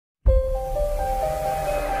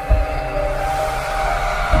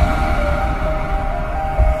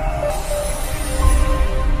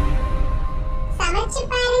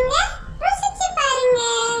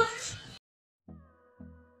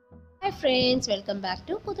friends, welcome back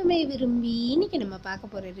to புதுமை விரும்பி. இன்னைக்கு நம்ம பார்க்க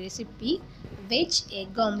போற ரெசிபி வெஜ்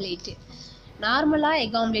எக் ஆம்லேட். நார்மலா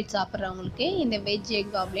எக் ஆம்லேட் சாப்பிட்றவங்களுக்கு இந்த வெஜ்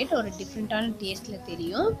எக் ஆம்லேட் ஒரு டிஃப்ரெண்டான டேஸ்ட்ல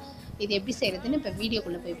தெரியும். இது எப்படி செய்யறதுன்னு இப்போ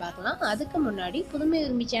வீடியோக்குள்ள போய் பார்க்கலாம். அதுக்கு முன்னாடி புதுமை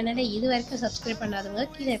விரும்பி சேனலை இது வரைக்கும் சப்ஸ்கிரைப் பண்ணாதவங்க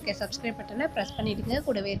கீழே இருக்க சப்ஸ்கிரைப் பட்டனை ப்ரெஸ் பண்ணிடுங்க.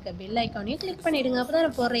 கூடவே இருக்க பெல் ஐக்கானையும் கிளிக் பண்ணிடுங்க. அப்போ தான்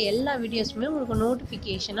நான் போடுற எல்லா வீடியோஸுமே உங்களுக்கு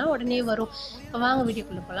நோட்டிஃபிகேஷனாக உடனே வரும். இப்போ வாங்க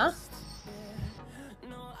வீடியோக்குள்ள போகலாம்.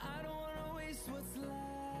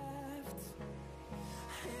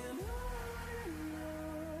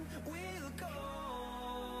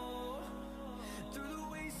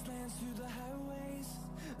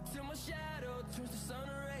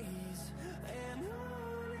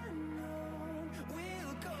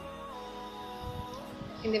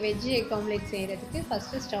 இந்த வெஜ் எக் ஆம்லேட் செய்கிறதுக்கு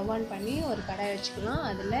ஃபஸ்ட்டு ஸ்டவ் ஆன் பண்ணி ஒரு கடாய் வச்சுக்கலாம்.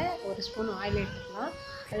 அதில் ஒரு ஸ்பூன் ஆயில் எடுத்துக்கலாம்.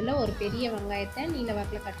 அதில் ஒரு பெரிய வெங்காயத்தை நீல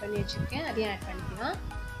வாக்கில் கட் பண்ணி வச்சுருக்கேன், அதையும் ஆட் பண்ணிக்கலாம்.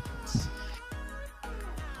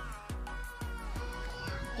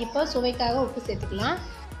 இப்போ சுவைக்காக உப்பு சேர்த்துக்கலாம்.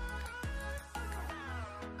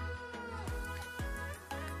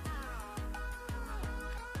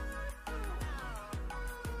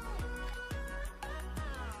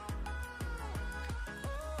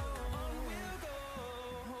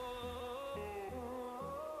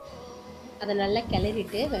 அதை நல்லா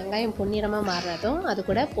கிளறிட்டு வெங்காயம் பொன்னிறமாக மாறினதும் அது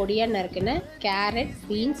கூட பொடியாக நறுக்குன கேரட்,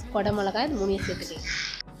 பீன்ஸ், கொடமிளகாய் இது மூணையும் சேர்த்துக்கலாம்.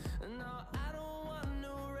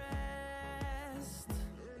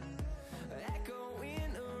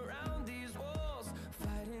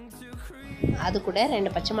 அது கூட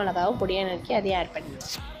 2 பச்சை மிளகாவும் பொடியாக நறுக்கி அதையும் ஆட்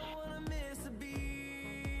பண்ணிக்கலாம்.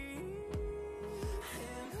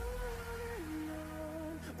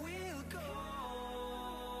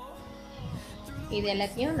 இது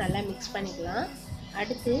எல்லாத்தையும் நல்லா மிக்ஸ் பண்ணிக்கலாம்.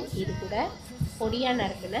 அடுத்து இது கூட பொடியாக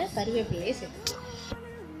நறுக்குன கருவேப்பிலையை சேர்த்துக்கலாம்.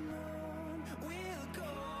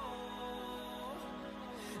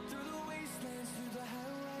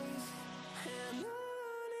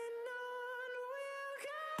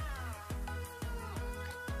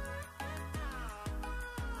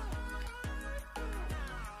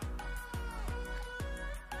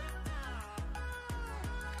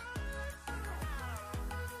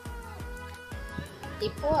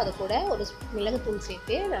 இப்போ அது கூட ஒரு மிளகுத்தூள்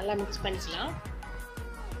சேர்த்து நல்லா மிக்ஸ் பண்ணிக்கலாம்.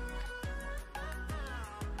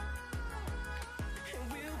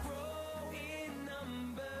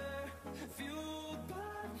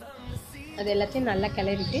 அது எல்லாத்தையும் நல்லா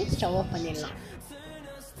கிளறிட்டு ஸ்டவ் ஆஃப் பண்ணிடலாம்.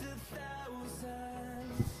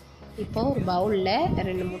 இப்போ ஒரு பவுலில்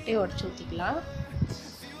 2 முட்டையை உடச்சி ஊற்றிக்கலாம்.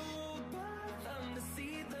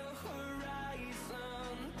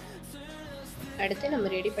 அடுத்து நம்ம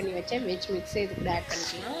ரெடி பண்ணி வச்ச வெஜ் மிக்ஸை இது கூட ஆட்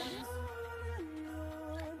பண்ணிக்கலாம்.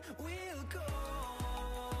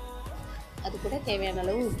 அது கூட தேவையான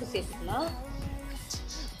அளவு உப்பு சேர்த்துக்கலாம்.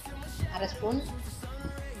 1/2 ஸ்பூன்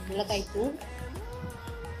மிளகாய் தூள்,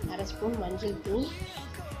 1/2 ஸ்பூன் மஞ்சள் தூள்,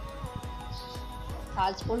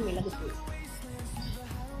 1/4 ஸ்பூன் மிளகுத்தூள்,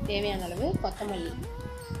 தேவையான அளவு கொத்தமல்லி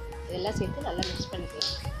இதெல்லாம் சேர்த்து நல்லா மிக்ஸ்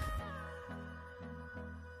பண்ணிக்கலாம்.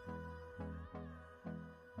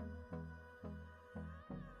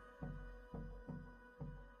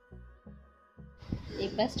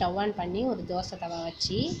 இப்போ ஸ்டவ் ஆன் பண்ணி ஒரு தோசை தவா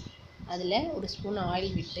வச்சு அதில் ஒரு ஸ்பூன்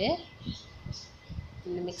ஆயில் விட்டு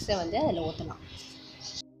இந்த மிக்ஸை அதில் ஊற்றலாம்.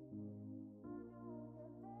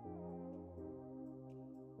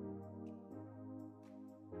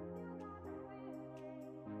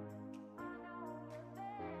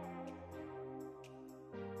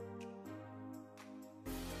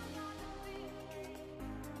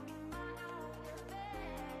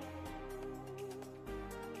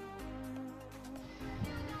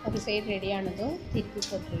 ஒரு சைடு ரெடியானதும் திருப்பி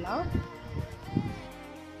போட்டுடலாம்.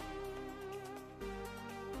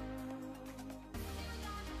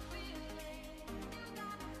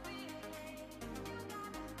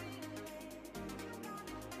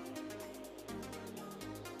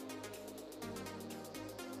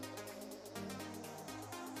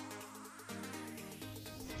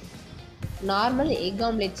 நார்மல் எக்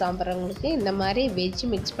ஆம்லேட் சாப்பிட்றவங்களுக்கு இந்த மாதிரி வெஜ்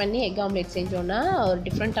மிக்ஸ் பண்ணி எக் ஆம்லேட் செஞ்சோன்னா ஒரு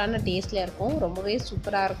டிஃப்ரெண்ட்டான டேஸ்ட்டில் இருக்கும். ரொம்பவே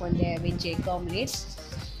சூப்பராக இருக்கும் இந்த வெஜ் எக் ஆம்லேட்.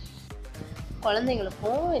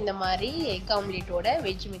 குழந்தைங்களுக்கும் இந்த மாதிரி எக் ஆம்லேட்டோட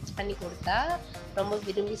வெஜ் மிக்ஸ் பண்ணி கொடுத்தா ரொம்ப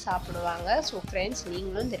விரும்பி சாப்பிடுவாங்க. ஸோ ஃப்ரெண்ட்ஸ்,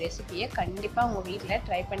 நீங்களும் இந்த ரெசிபியை கண்டிப்பாக உங்கள் வீட்டில்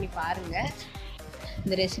ட்ரை பண்ணி பாருங்கள்.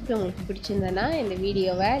 இந்த ரெசிபி உங்களுக்கு பிடிச்சிருந்தனா இந்த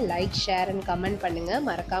வீடியோவை லைக், ஷேர் அண்ட் கமெண்ட் பண்ணுங்கள்.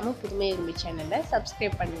 மறக்காமல் புதுமை விரும்பி சேனலை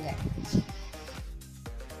சப்ஸ்கிரைப் பண்ணுங்கள்.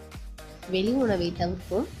 வெளி உணவை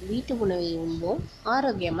தவிர்ப்போம், வீட்டு உணவை உண்போம்,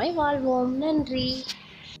 ஆரோக்கியமாய் வாழ்வோம். நன்றி.